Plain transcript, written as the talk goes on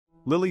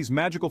Lily's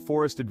Magical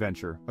Forest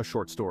Adventure, a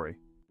short story.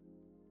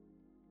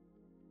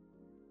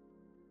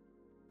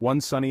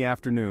 One sunny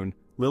afternoon,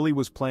 Lily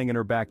was playing in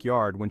her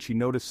backyard when she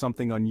noticed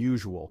something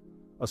unusual,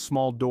 a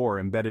small door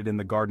embedded in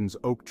the garden's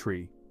oak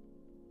tree.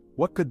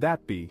 What could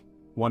that be?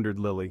 Wondered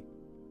Lily.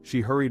 She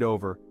hurried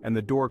over, and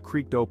the door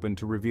creaked open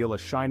to reveal a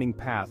shining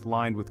path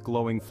lined with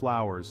glowing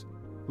flowers.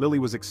 Lily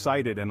was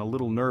excited and a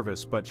little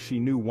nervous, but she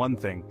knew one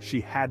thing: she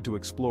had to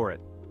explore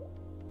it.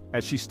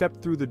 As she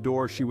stepped through the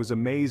door, she was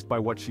amazed by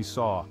what she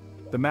saw.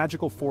 The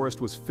magical forest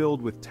was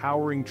filled with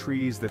towering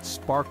trees that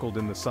sparkled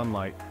in the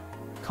sunlight.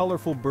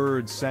 Colorful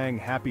birds sang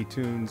happy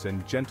tunes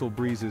and gentle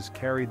breezes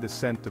carried the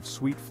scent of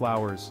sweet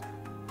flowers.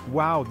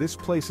 "Wow, this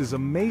place is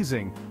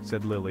amazing,"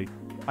 said Lily.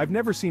 "I've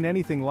never seen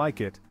anything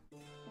like it."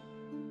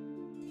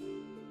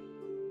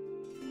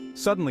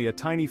 Suddenly a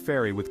tiny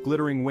fairy with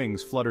glittering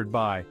wings fluttered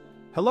by.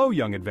 "Hello,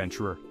 young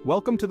adventurer.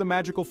 Welcome to the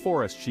magical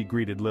forest," she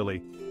greeted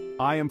Lily.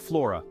 "I am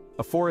Flora,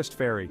 a forest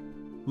fairy."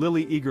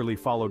 Lily eagerly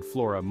followed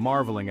Flora,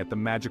 marveling at the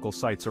magical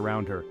sights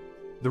around her.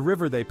 The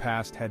river they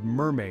passed had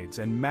mermaids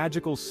and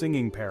magical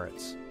singing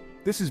parrots.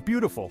 "This is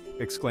beautiful,"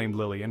 exclaimed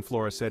Lily, and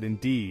Flora said,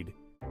 "Indeed."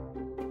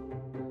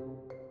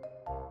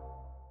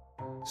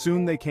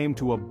 Soon they came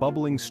to a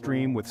bubbling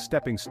stream with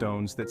stepping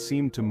stones that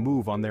seemed to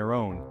move on their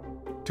own.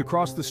 "To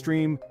cross the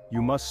stream,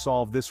 you must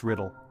solve this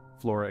riddle,"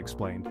 Flora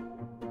explained.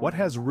 "What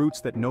has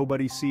roots that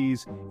nobody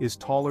sees, is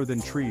taller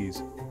than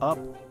trees. Up,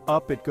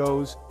 up it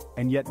goes,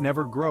 and yet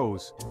never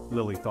grows."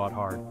 Lily thought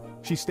hard.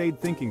 She stayed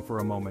thinking for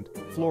a moment,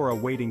 Flora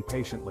waiting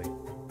patiently.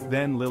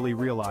 Then Lily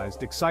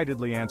realized,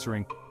 excitedly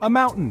answering, "A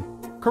mountain!"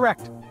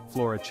 "Correct!"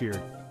 Flora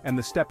cheered, and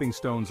the stepping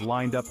stones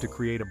lined up to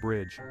create a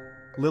bridge.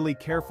 Lily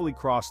carefully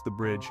crossed the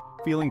bridge,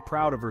 feeling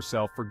proud of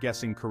herself for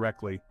guessing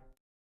correctly.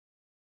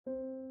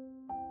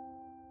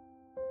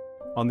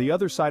 On the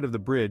other side of the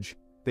bridge,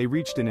 they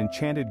reached an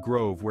enchanted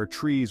grove where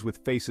trees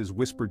with faces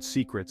whispered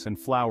secrets and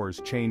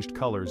flowers changed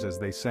colors as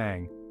they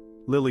sang.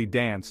 Lily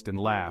danced and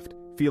laughed,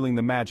 feeling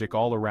the magic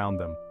all around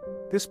them.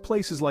 "This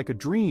place is like a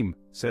dream,"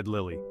 said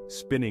Lily,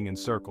 spinning in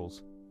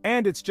circles.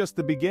 "And it's just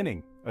the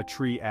beginning," a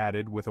tree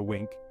added with a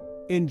wink.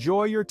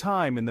 "Enjoy your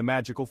time in the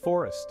magical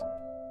forest."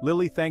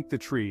 Lily thanked the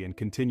tree and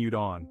continued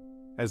on.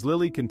 As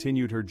Lily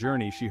continued her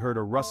journey, she heard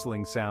a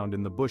rustling sound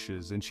in the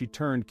bushes and she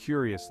turned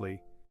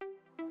curiously.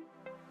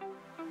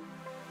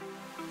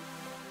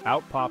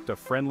 Out popped a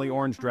friendly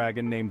orange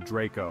dragon named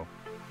Draco.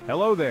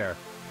 "Hello there.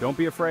 Don't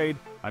be afraid.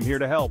 I'm here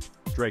to help,"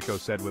 Draco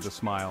said with a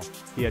smile.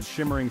 He had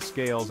shimmering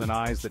scales and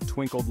eyes that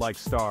twinkled like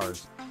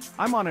stars.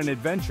 "I'm on an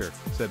adventure,"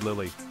 said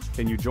Lily.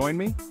 "Can you join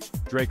me?"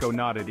 Draco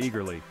nodded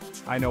eagerly.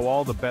 "I know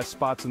all the best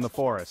spots in the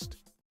forest."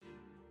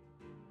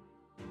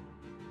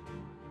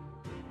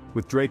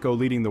 With Draco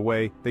leading the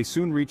way, they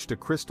soon reached a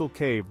crystal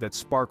cave that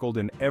sparkled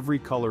in every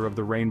color of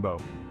the rainbow.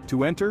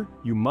 "To enter,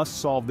 you must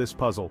solve this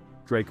puzzle,"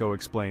 Draco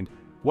explained.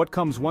 "What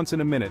comes once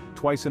in a minute,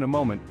 twice in a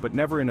moment, but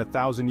never in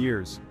 1,000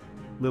 years?"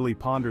 Lily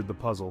pondered the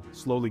puzzle,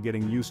 slowly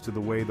getting used to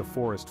the way the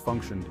forest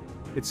functioned.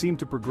 It seemed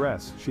to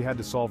progress. She had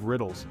to solve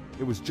riddles.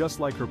 It was just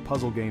like her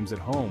puzzle games at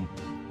home.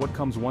 "What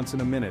comes once in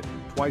a minute,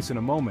 twice in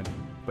a moment,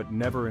 but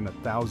never in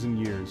 1,000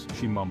 years,"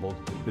 she mumbled,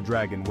 the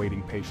dragon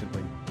waiting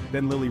patiently.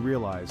 Then Lily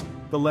realized.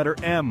 "The letter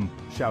M!"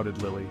 shouted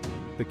Lily.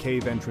 The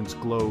cave entrance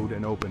glowed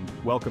and opened,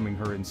 welcoming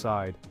her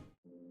inside.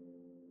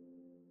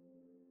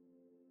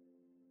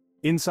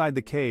 Inside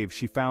the cave,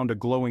 she found a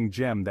glowing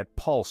gem that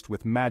pulsed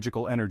with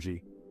magical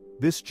energy.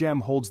 "This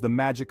gem holds the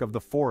magic of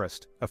the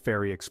forest," a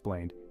fairy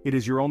explained. "It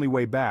is your only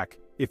way back,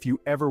 if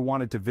you ever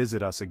wanted to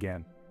visit us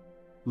again."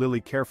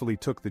 Lily carefully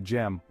took the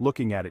gem,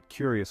 looking at it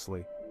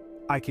curiously.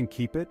 "I can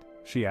keep it?"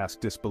 she asked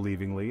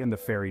disbelievingly, and the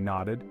fairy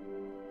nodded.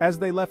 As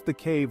they left the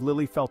cave,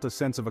 Lily felt a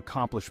sense of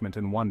accomplishment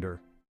and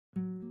wonder.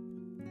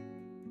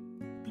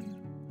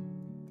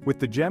 With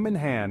the gem in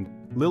hand,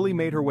 Lily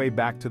made her way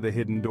back to the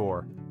hidden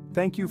door.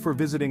 "Thank you for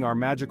visiting our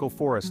magical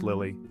forest,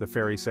 Lily," the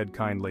fairy said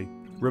kindly.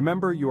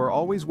 "Remember, you are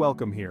always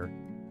welcome here."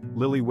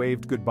 Lily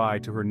waved goodbye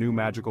to her new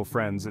magical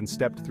friends and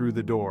stepped through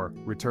the door,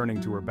 returning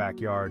to her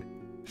backyard.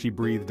 She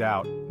breathed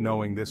out,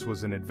 knowing this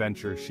was an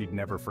adventure she'd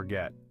never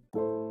forget.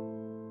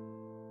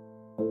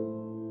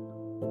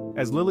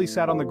 As Lily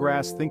sat on the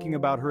grass thinking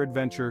about her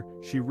adventure,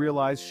 she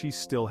realized she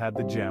still had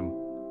the gem.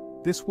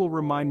 "This will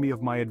remind me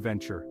of my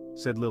adventure,"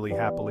 said Lily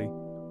happily.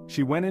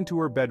 She went into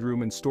her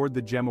bedroom and stored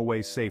the gem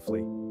away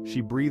safely.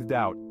 She breathed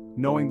out,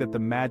 knowing that the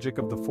magic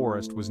of the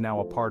forest was now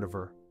a part of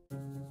her.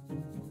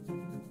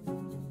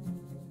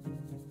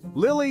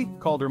 "Lily,"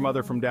 called her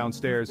mother from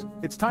downstairs,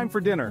 "it's time for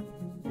dinner."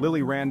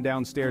 Lily ran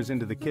downstairs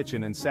into the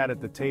kitchen and sat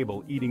at the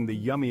table eating the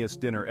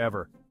yummiest dinner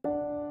ever.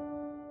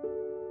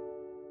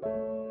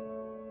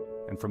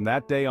 And from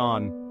that day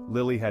on,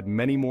 Lily had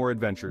many more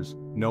adventures,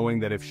 knowing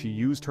that if she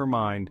used her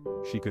mind,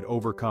 she could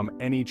overcome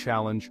any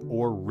challenge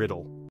or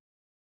riddle.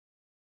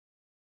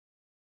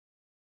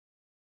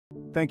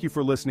 Thank you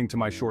for listening to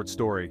my short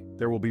story.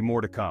 There will be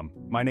more to come.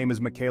 My name is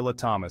Makala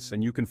Thomas,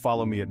 and you can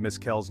follow me at Miss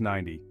Kelz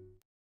 90.